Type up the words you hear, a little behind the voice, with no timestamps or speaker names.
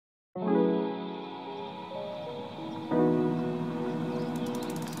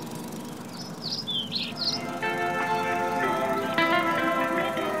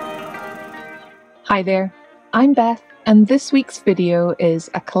Hi there, I'm Beth, and this week's video is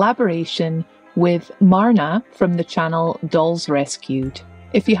a collaboration with Marna from the channel Dolls Rescued.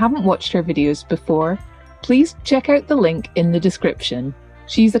 If you haven't watched her videos before, please check out the link in the description.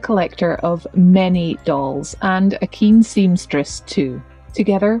 She's a collector of many dolls and a keen seamstress too.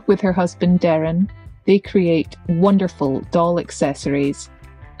 Together with her husband Darren, they create wonderful doll accessories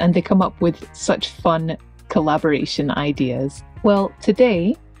and they come up with such fun collaboration ideas. Well,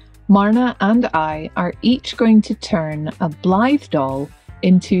 today, Marna and I are each going to turn a Blythe doll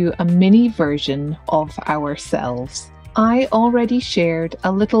into a mini version of ourselves. I already shared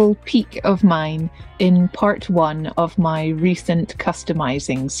a little peek of mine in part 1 of my recent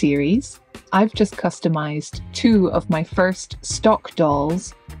customizing series. I've just customized 2 of my first stock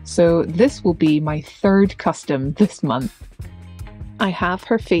dolls, so this will be my 3rd custom this month. I have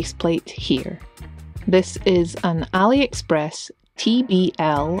her faceplate here. This is an AliExpress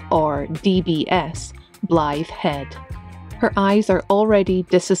TBL or DBS Blythe head. Her eyes are already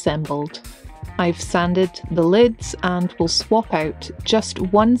disassembled. I've sanded the lids and will swap out just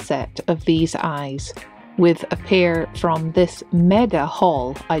one set of these eyes with a pair from this mega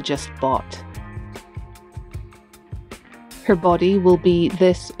haul I just bought. Her body will be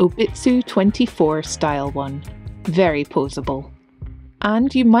this Obitsu 24 style one, very poseable.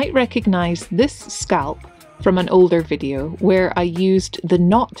 And you might recognise this scalp from an older video where I used the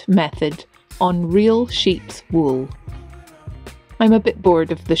knot method on real sheep's wool. I'm a bit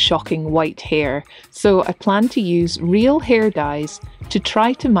bored of the shocking white hair, so I plan to use real hair dyes to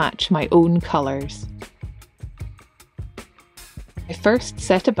try to match my own colours. I first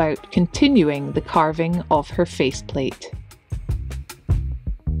set about continuing the carving of her faceplate.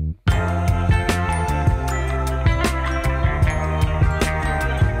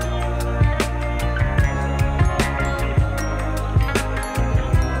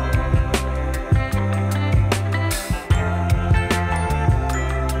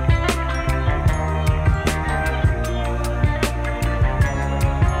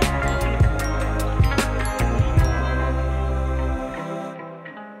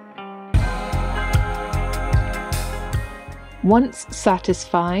 Once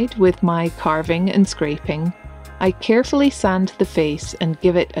satisfied with my carving and scraping, I carefully sand the face and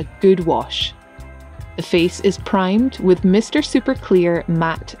give it a good wash. The face is primed with Mr. Super Clear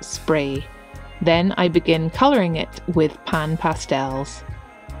matte spray. Then I begin colouring it with pan pastels.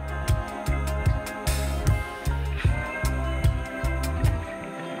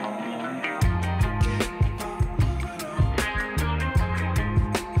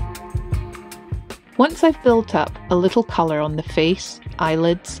 Once I've built up a little colour on the face,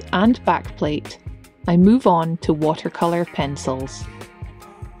 eyelids and backplate, I move on to watercolour pencils.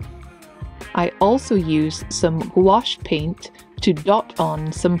 I also use some gouache paint to dot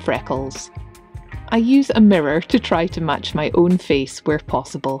on some freckles. I use a mirror to try to match my own face where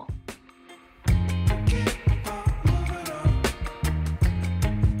possible.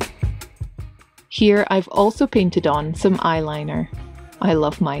 Here I've also painted on some eyeliner. I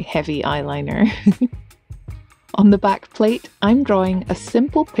love my heavy eyeliner. On the back plate, I'm drawing a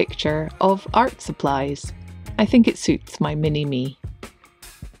simple picture of art supplies. I think it suits my mini-me.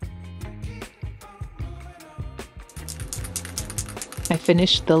 I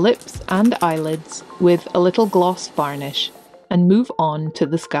finish the lips and eyelids with a little gloss varnish and move on to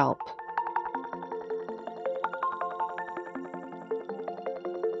the scalp.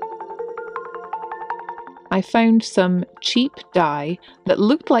 I found some cheap dye that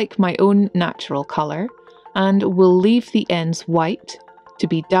looked like my own natural colour and will leave the ends white to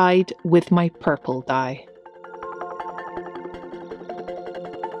be dyed with my purple dye.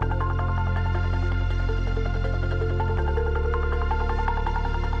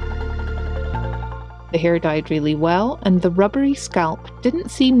 The hair dyed really well and the rubbery scalp didn't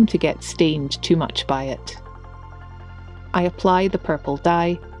seem to get stained too much by it. I apply the purple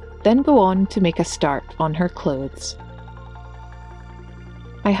dye, then go on to make a start on her clothes.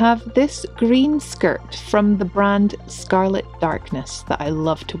 I have this green skirt from the brand Scarlet Darkness that I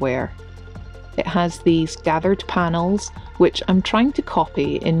love to wear. It has these gathered panels, which I'm trying to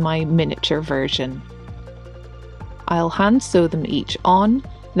copy in my miniature version. I'll hand sew them each on,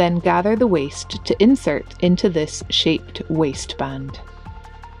 then gather the waist to insert into this shaped waistband.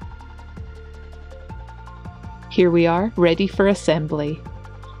 Here we are, ready for assembly.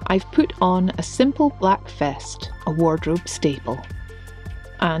 I've put on a simple black vest, a wardrobe staple,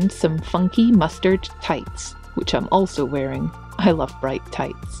 and some funky mustard tights, which I'm also wearing. I love bright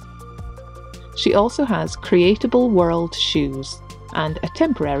tights. She also has creatable world shoes and a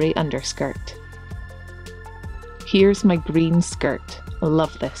temporary underskirt. Here's my green skirt.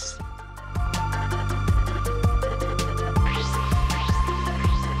 Love this.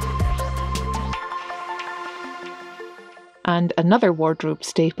 And another wardrobe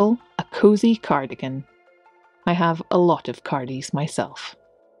staple, a cozy cardigan. I have a lot of cardies myself.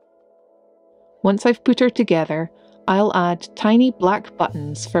 Once I've put her together, I'll add tiny black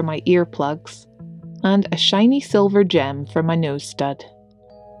buttons for my earplugs and a shiny silver gem for my nose stud.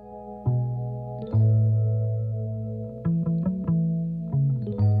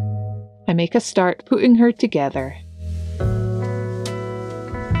 I make a start putting her together.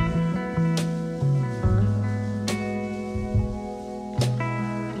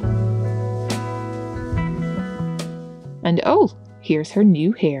 And oh, here's her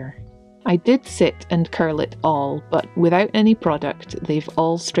new hair. I did sit and curl it all, but without any product, they've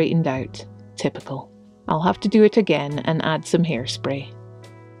all straightened out. Typical. I'll have to do it again and add some hairspray.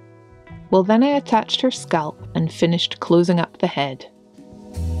 Well, then I attached her scalp and finished closing up the head.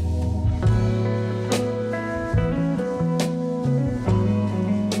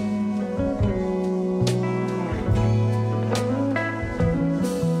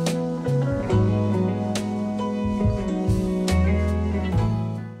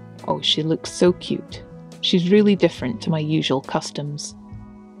 Oh, she looks so cute. She's really different to my usual customs.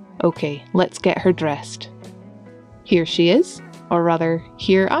 Okay, let's get her dressed. Here she is, or rather,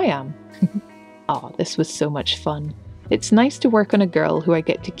 here I am. Oh, this was so much fun. It's nice to work on a girl who I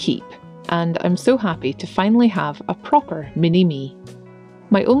get to keep, and I'm so happy to finally have a proper mini-me.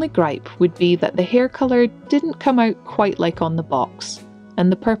 My only gripe would be that the hair colour didn't come out quite like on the box,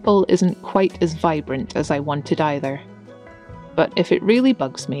 and the purple isn't quite as vibrant as I wanted either. But if it really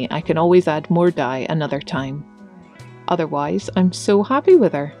bugs me, I can always add more dye another time. Otherwise, I'm so happy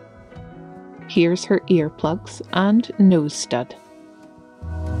with her. Here's her earplugs and nose stud.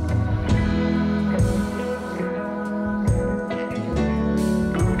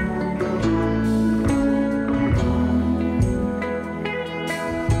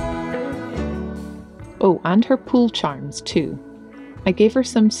 Oh, and her pool charms too. I gave her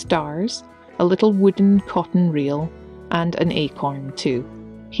some stars, a little wooden cotton reel, and an acorn too.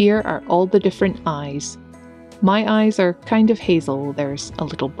 Here are all the different eyes. My eyes are kind of hazel. There's a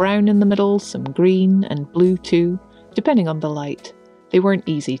little brown in the middle, some green and blue too, depending on the light. They weren't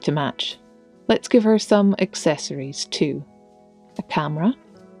easy to match. Let's give her some accessories too. A camera,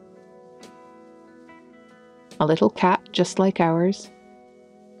 a little cap just like ours,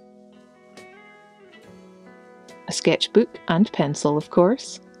 a sketchbook and pencil of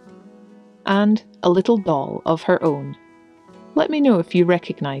course, and a little doll of her own. Let me know if you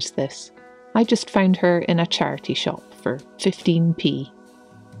recognise this. I just found her in a charity shop for 15p.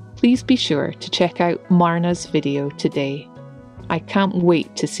 Please be sure to check out Marna's video today. I can't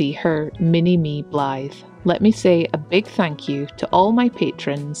wait to see her mini-me Blythe. Let me say a big thank you to all my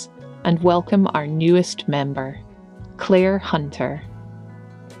patrons and welcome our newest member, Claire Hunter.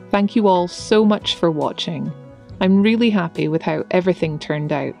 Thank you all so much for watching. I'm really happy with how everything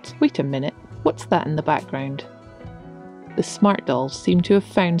turned out. Wait a minute, what's that in the background? The Smart Dolls seem to have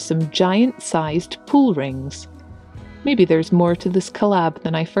found some giant-sized pool rings. Maybe there's more to this collab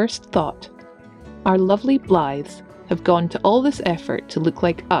than I first thought. Our lovely Blythes have gone to all this effort to look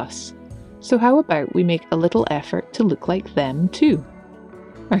like us, so how about we make a little effort to look like them too?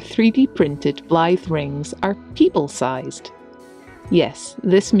 Our 3D printed Blythe rings are people-sized. Yes,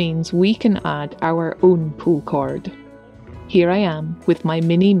 this means we can add our own pool cord. Here I am with my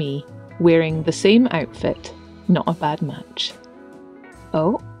mini-me, wearing the same outfit. Not a bad match.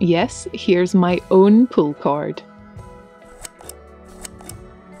 Oh, yes, here's my own pull cord.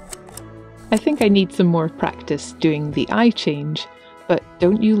 I think I need some more practice doing the eye change, but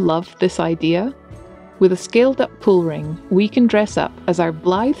don't you love this idea? With a scaled up pull ring, we can dress up as our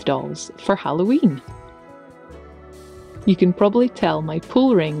Blythe dolls for Halloween. You can probably tell my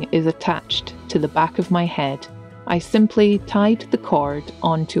pull ring is attached to the back of my head. I simply tied the cord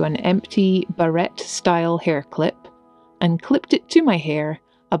onto an empty barrette-style hair clip and clipped it to my hair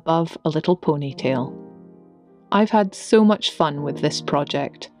above a little ponytail. I've had so much fun with this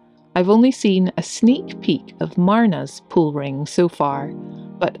project. I've only seen a sneak peek of Marna's pull ring so far,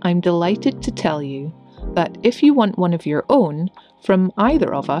 but I'm delighted to tell you that if you want one of your own from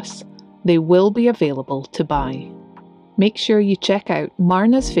either of us, they will be available to buy. Make sure you check out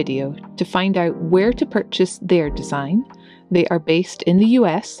Marna's video to find out where to purchase their design. They are based in the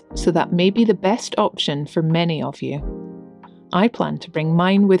US, so that may be the best option for many of you. I plan to bring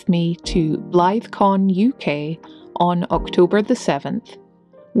mine with me to BlytheCon UK on October the 7th.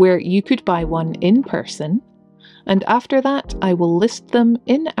 where you could buy one in person, and after that I will list them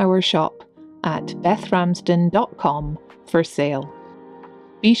in our shop at bethramsden.com for sale.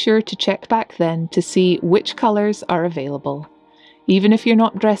 Be sure to check back then to see which colours are available. Even if you're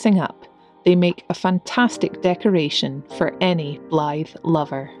not dressing up, they make a fantastic decoration for any Blythe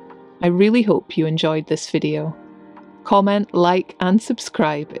lover. I really hope you enjoyed this video. Comment, like and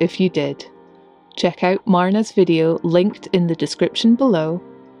subscribe if you did. Check out Marna's video linked in the description below,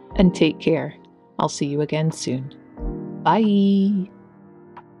 and take care. I'll see you again soon. Bye!